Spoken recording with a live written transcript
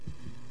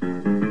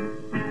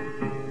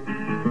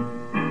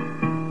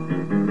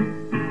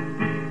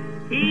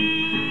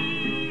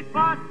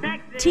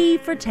T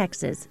for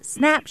Texas,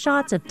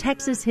 snapshots of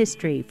Texas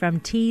history from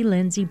T.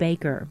 Lindsay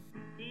Baker.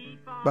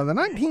 By the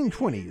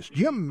 1920s,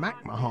 Jim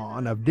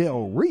McMahon of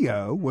Del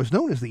Rio was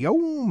known as the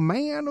Old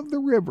Man of the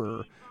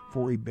River,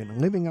 for he'd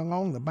been living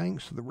along the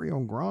banks of the Rio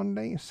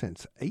Grande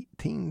since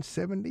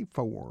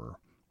 1874.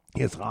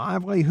 His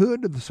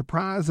livelihood, to the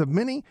surprise of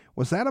many,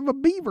 was that of a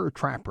beaver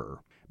trapper.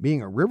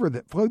 Being a river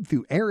that flowed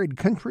through arid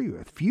country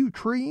with few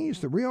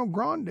trees, the Rio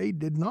Grande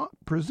did not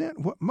present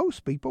what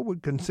most people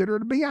would consider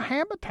to be a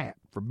habitat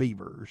for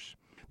beavers.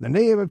 The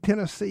native of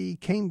Tennessee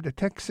came to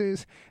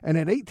Texas and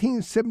in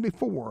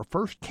 1874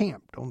 first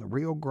camped on the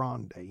Rio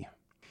Grande.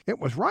 It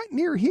was right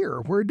near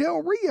here where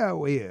Del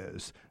Rio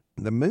is.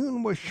 The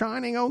moon was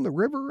shining on the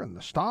river and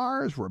the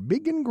stars were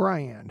big and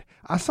grand.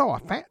 I saw a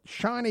fat,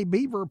 shiny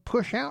beaver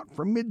push out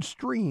from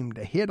midstream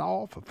to hit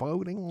off a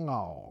floating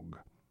log.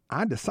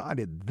 I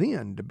decided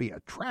then to be a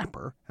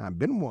trapper, and I've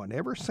been one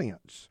ever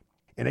since.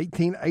 In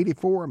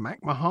 1884,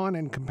 McMahon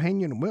and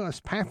companion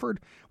Willis Pafford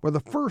were the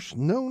first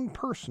known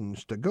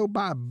persons to go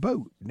by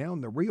boat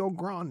down the Rio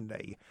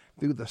Grande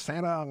through the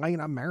Santa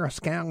Elena,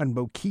 Mariscal, and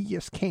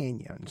Boquillas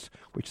canyons,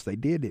 which they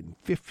did in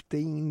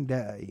 15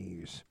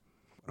 days.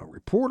 A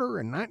reporter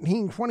in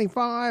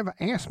 1925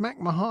 asked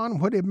McMahon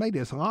what had made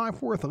his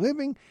life worth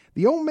living.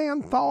 The old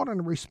man thought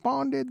and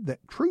responded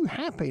that true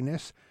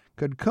happiness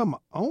could come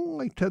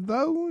only to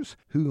those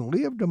who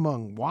lived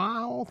among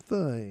wild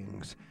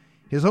things.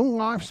 His own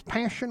life's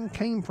passion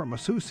came from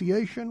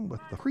association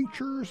with the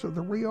creatures of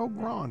the Rio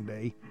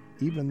Grande,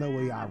 even though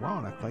he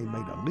ironically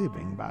made a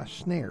living by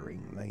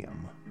snaring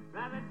them.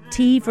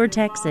 T for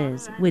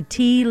Texas with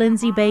T.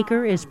 Lindsay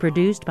Baker is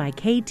produced by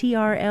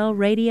KTRL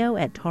Radio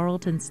at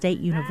Tarleton State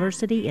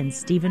University in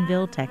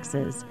Stephenville,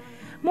 Texas.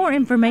 More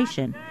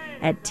information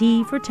at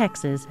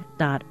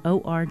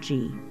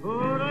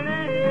tfortexas.org.